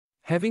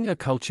Having a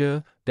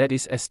culture that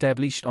is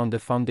established on the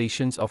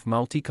foundations of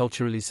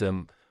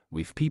multiculturalism,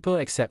 with people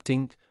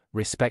accepting,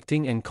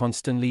 respecting and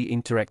constantly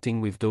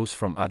interacting with those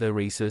from other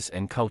races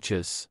and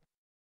cultures,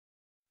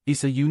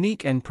 is a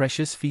unique and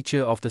precious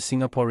feature of the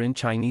Singaporean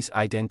Chinese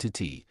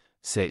identity,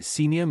 said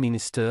Senior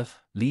Minister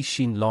Lee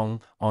Hsien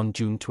Loong on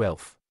June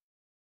 12.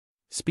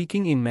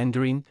 Speaking in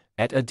Mandarin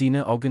at a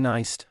dinner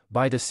organized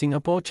by the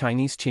Singapore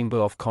Chinese Chamber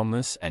of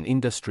Commerce and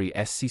Industry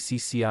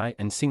 (SCCCI)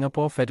 and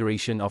Singapore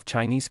Federation of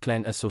Chinese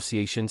Clan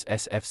Associations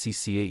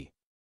 (SFCCA),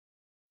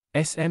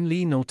 SM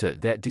Lee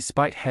noted that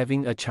despite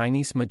having a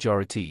Chinese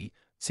majority,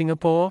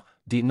 Singapore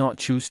did not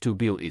choose to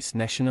build its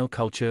national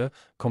culture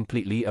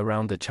completely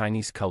around the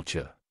Chinese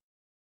culture.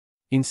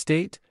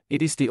 Instead,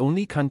 it is the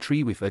only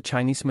country with a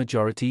Chinese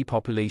majority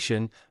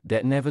population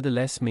that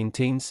nevertheless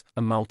maintains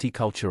a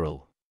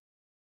multicultural,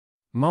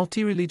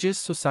 multi-religious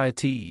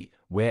society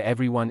where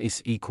everyone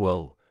is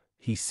equal,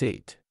 he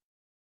said.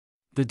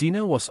 The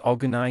dinner was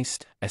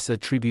organized as a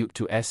tribute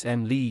to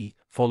SM Lee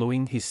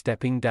following his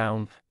stepping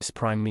down as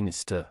Prime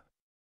Minister.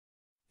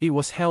 It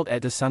was held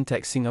at the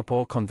Suntec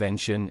Singapore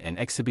Convention and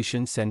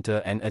Exhibition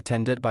Centre and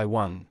attended by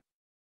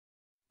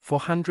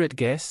 400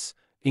 guests,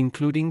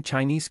 including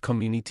Chinese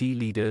community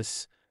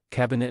leaders,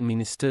 cabinet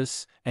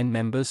ministers, and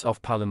members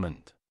of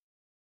parliament.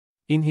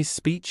 In his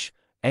speech,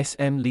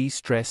 SM Lee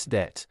stressed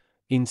that,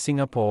 in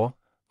Singapore,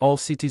 all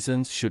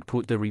citizens should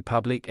put the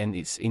Republic and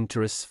its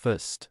interests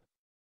first.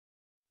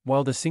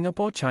 While the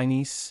Singapore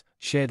Chinese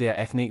share their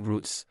ethnic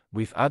roots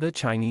with other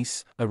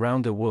Chinese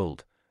around the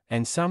world,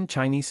 and some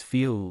Chinese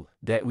feel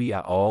that we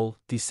are all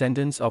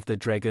descendants of the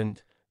dragon,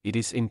 it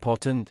is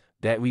important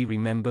that we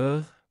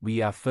remember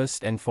we are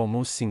first and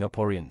foremost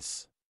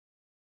Singaporeans.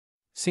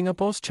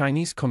 Singapore's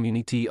Chinese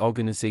community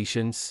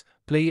organizations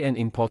play an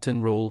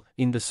important role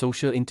in the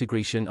social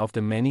integration of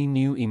the many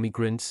new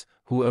immigrants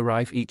who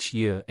arrive each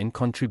year and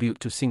contribute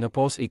to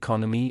Singapore's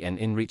economy and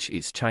enrich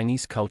its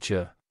Chinese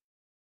culture,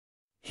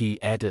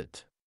 he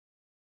added.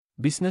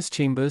 Business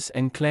chambers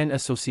and clan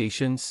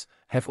associations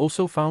have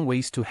also found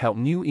ways to help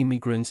new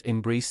immigrants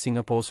embrace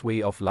Singapore's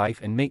way of life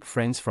and make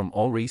friends from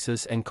all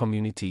races and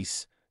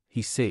communities,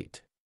 he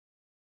said.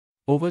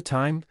 Over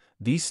time,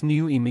 these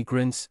new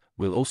immigrants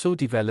will also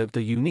develop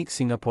the unique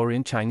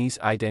Singaporean Chinese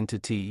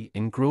identity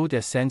and grow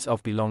their sense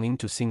of belonging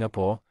to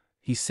Singapore,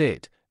 he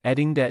said,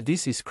 adding that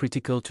this is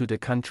critical to the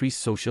country's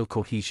social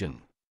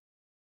cohesion.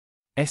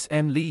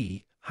 SM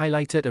Lee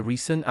highlighted a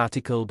recent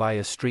article by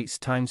a Straits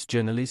Times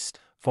journalist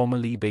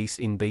formerly based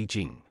in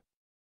Beijing.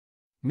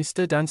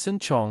 Mr. Danson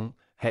Chong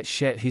had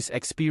shared his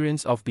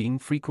experience of being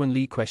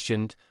frequently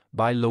questioned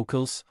by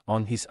locals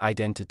on his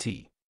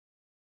identity.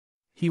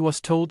 He was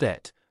told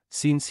that,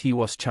 since he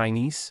was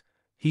Chinese,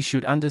 he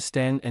should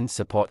understand and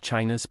support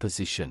China's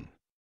position.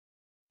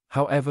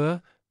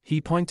 However, he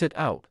pointed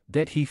out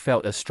that he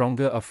felt a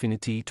stronger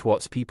affinity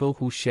towards people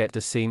who shared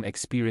the same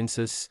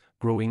experiences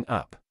growing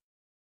up,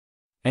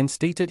 and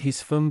stated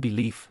his firm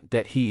belief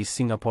that he is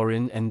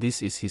Singaporean and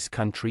this is his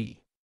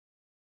country.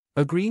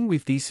 Agreeing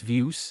with these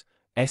views,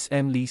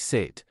 SM Lee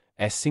said,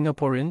 as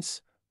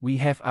Singaporeans, we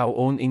have our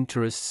own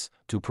interests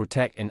to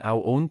protect and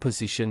our own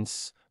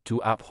positions to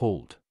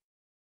uphold.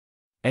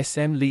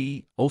 SM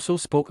Lee also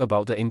spoke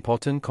about the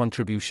important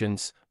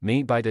contributions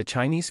made by the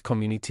Chinese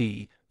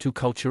community to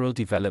cultural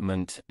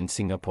development in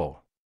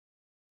Singapore.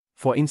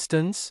 For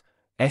instance,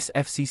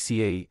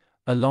 SFCCA,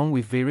 along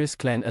with various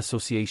clan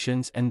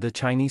associations and the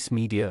Chinese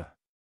media,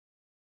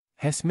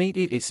 has made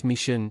it its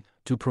mission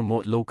to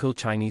promote local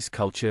Chinese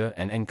culture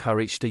and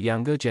encourage the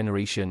younger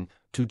generation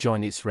to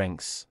join its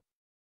ranks.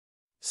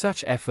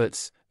 Such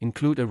efforts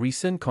include a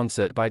recent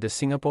concert by the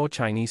Singapore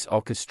Chinese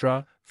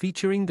Orchestra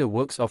featuring the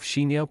works of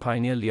Xinyao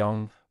pioneer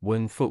Leong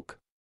Wen Fuk,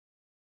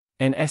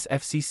 and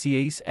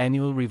SFCCA's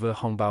annual River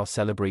Hongbao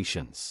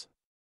celebrations.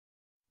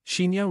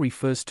 Xinyao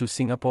refers to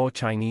Singapore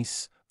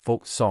Chinese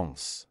folk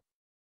songs.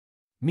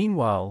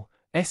 Meanwhile,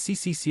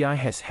 SCCCI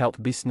has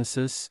helped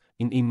businesses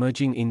in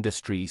emerging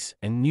industries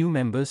and new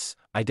members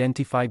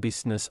identify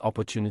business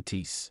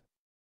opportunities.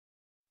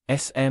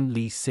 SM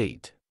Lee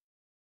said.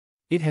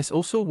 It has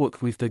also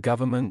worked with the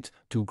government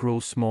to grow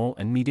small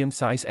and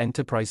medium-sized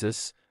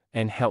enterprises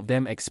and help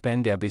them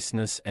expand their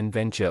business and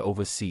venture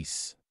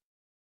overseas.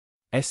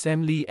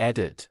 SM Lee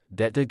added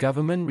that the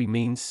government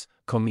remains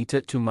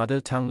committed to mother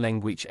tongue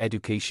language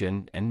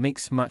education and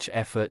makes much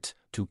effort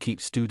to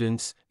keep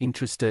students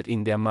interested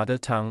in their mother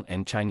tongue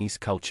and Chinese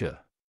culture.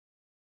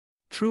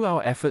 Through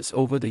our efforts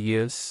over the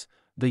years,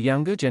 the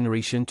younger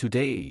generation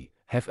today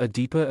have a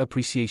deeper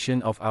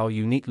appreciation of our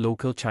unique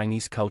local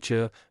Chinese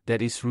culture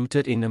that is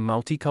rooted in a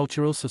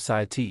multicultural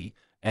society,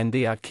 and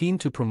they are keen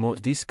to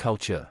promote this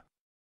culture,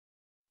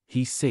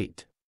 he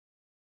said.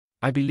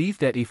 I believe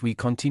that if we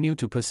continue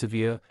to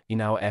persevere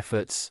in our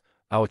efforts,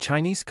 our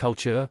Chinese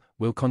culture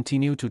will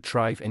continue to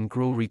thrive and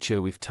grow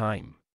richer with time.